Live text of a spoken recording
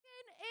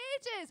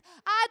wages.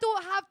 I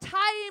don't have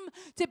time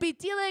to be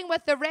dealing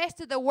with the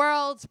rest of the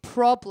world's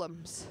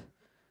problems.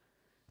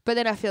 But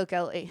then I feel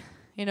guilty,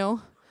 you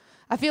know?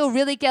 I feel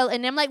really guilty.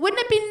 And I'm like,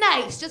 wouldn't it be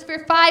nice just for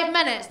 5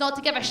 minutes not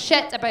to give a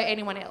shit about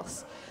anyone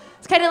else?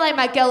 It's kind of like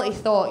my guilty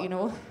thought, you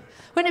know?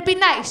 Wouldn't it be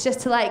nice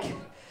just to like,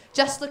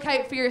 just look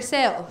out for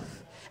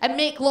yourself and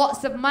make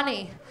lots of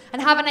money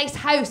and have a nice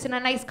house and a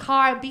nice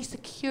car and be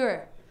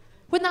secure?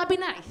 Wouldn't that be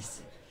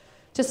nice?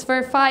 Just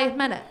for 5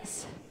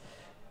 minutes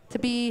to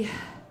be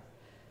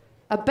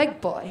a big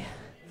boy.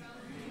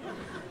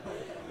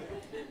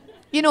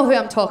 You know who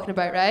I'm talking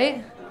about,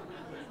 right?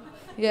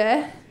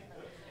 Yeah?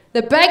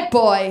 The big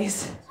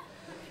boys.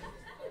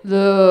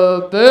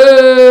 The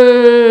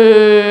big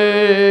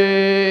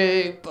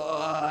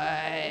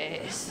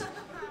boys.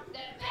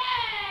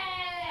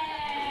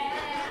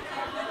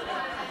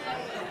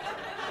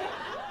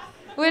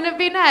 Wouldn't it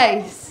be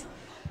nice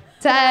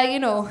to, you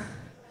know,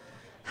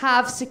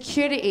 have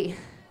security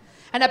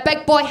and a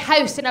big boy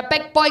house and a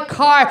big boy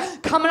car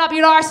coming up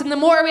your arse in the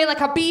motorway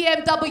like a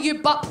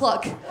BMW butt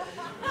plug?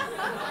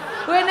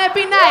 Wouldn't it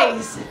be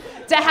nice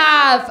to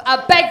have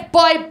a big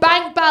boy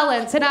bank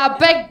balance and a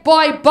big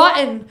boy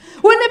button?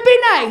 Wouldn't it be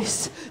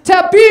nice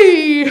to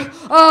be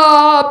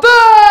a big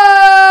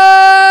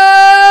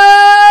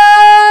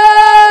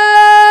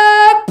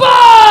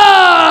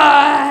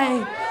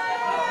boy?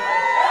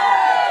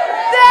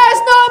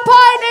 There's no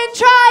point in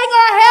trying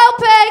or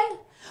helping.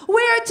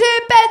 We're too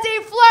busy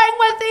flirting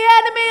with the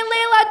enemy.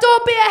 Leyla,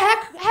 don't be a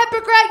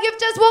hypocrite. You've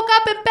just woke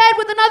up in bed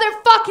with another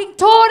fucking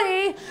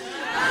Tory.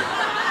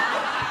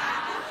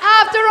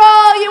 After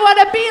all, you want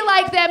to be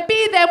like them,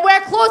 be them,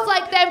 wear clothes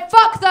like them,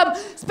 fuck them,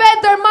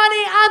 spend their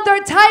money and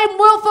their time.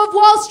 Wolf of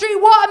Wall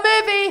Street, what a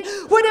movie.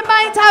 Wouldn't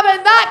mind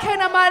having that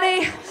kind of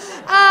money.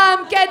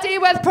 I'm giddy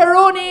with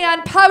Peroni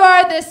and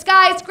power, the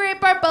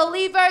skyscraper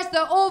believers,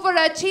 the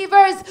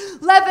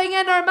overachievers, living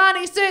in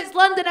Armani suits,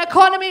 London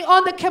economy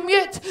on the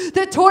commute,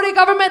 the Tory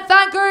government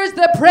thankers,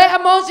 the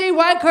Pret-a-Manger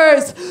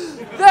wankers.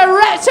 The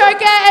rich are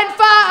getting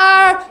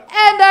fatter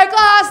in their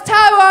glass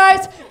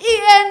towers,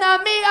 eating the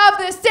meat of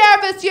the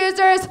service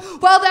users,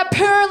 while the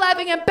poor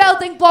living in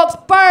building blocks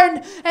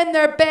burn in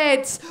their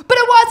beds. But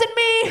it wasn't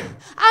me.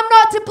 I'm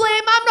not to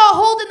blame. I'm not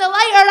holding the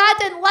lighter. I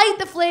didn't light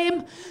the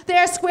flame.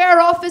 Their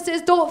square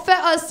offices don't fit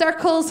us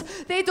circles.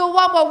 They don't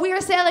want what we're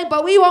selling,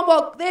 but we want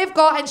what they've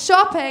got. And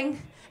shopping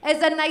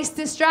is a nice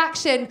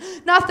distraction.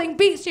 Nothing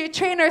beats your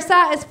trainer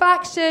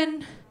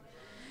satisfaction.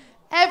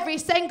 Every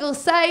single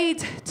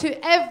side to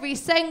every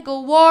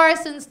single war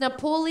since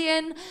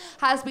Napoleon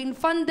has been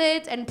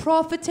funded and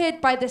profited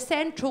by the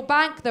central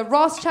bank, the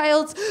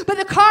Rothschilds. But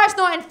the car's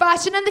not in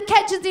fashion and the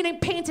kitchen's needing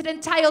painted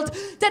and tiled.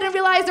 Didn't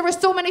realise there were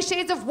so many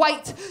shades of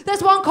white.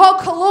 This one called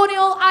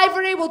Colonial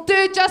Ivory will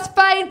do just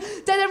fine.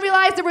 Didn't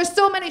realise there were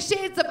so many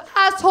shades of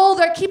asshole.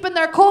 They're keeping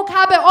their coke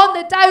habit on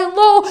the down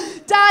low,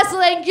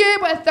 dazzling you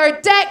with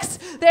their dicks.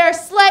 They're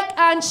slick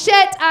and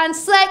shit and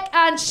slick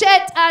and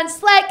shit and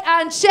slick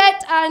and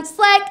shit and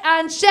slick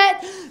and shit.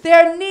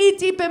 They're knee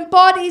deep in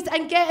bodies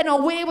and getting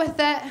away with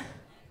it.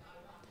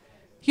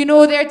 You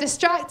know, they're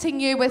distracting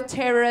you with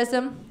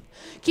terrorism,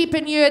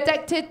 keeping you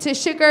addicted to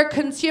sugar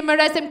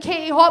consumerism.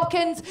 Katie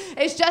Hopkins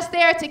is just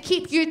there to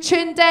keep you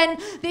tuned in.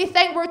 They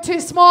think we're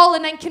too small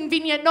and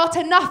inconvenient, not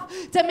enough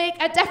to make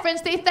a difference.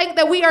 They think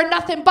that we are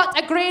nothing but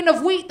a grain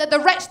of wheat that the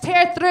rich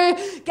tear through,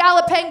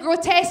 galloping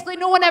grotesquely.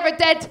 No one ever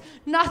did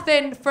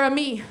nothing for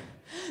me.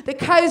 The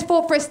cows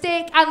vote for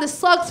steak and the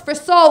slugs for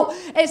salt.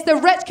 It's the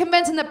rich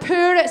convincing the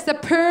poor it's the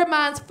poor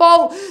man's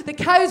fault. The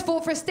cows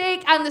vote for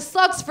steak and the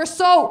slugs for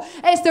salt.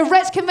 It's the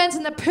rich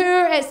convincing the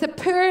poor it's the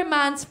poor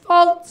man's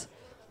fault.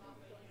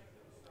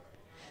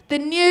 The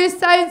news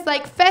sounds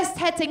like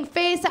fist-hitting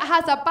face. It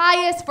has a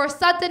bias for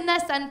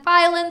suddenness and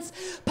violence,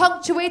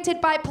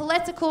 punctuated by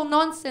political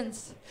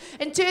nonsense.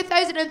 In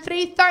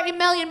 2003, 30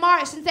 million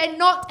marched and said,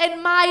 "Not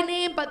in my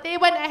name," but they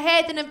went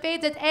ahead and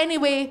invaded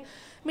anyway.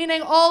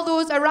 Meaning all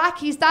those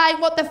Iraqis dying.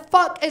 What the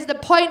fuck is the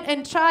point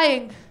in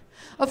trying?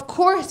 Of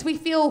course we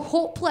feel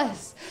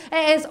hopeless.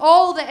 It is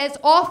all that is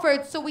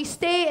offered, so we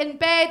stay in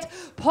bed,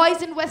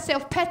 poisoned with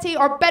self-pity,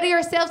 or bury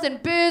ourselves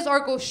in booze, or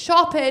go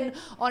shopping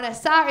on a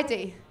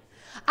Saturday.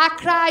 I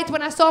cried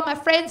when I saw my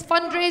friend's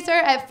fundraiser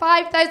at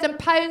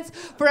 £5,000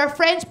 for a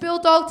French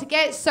bulldog to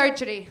get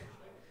surgery.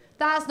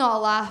 That's not a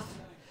laugh.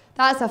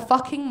 That's a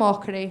fucking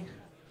mockery.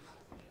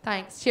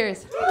 Thanks.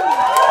 Cheers.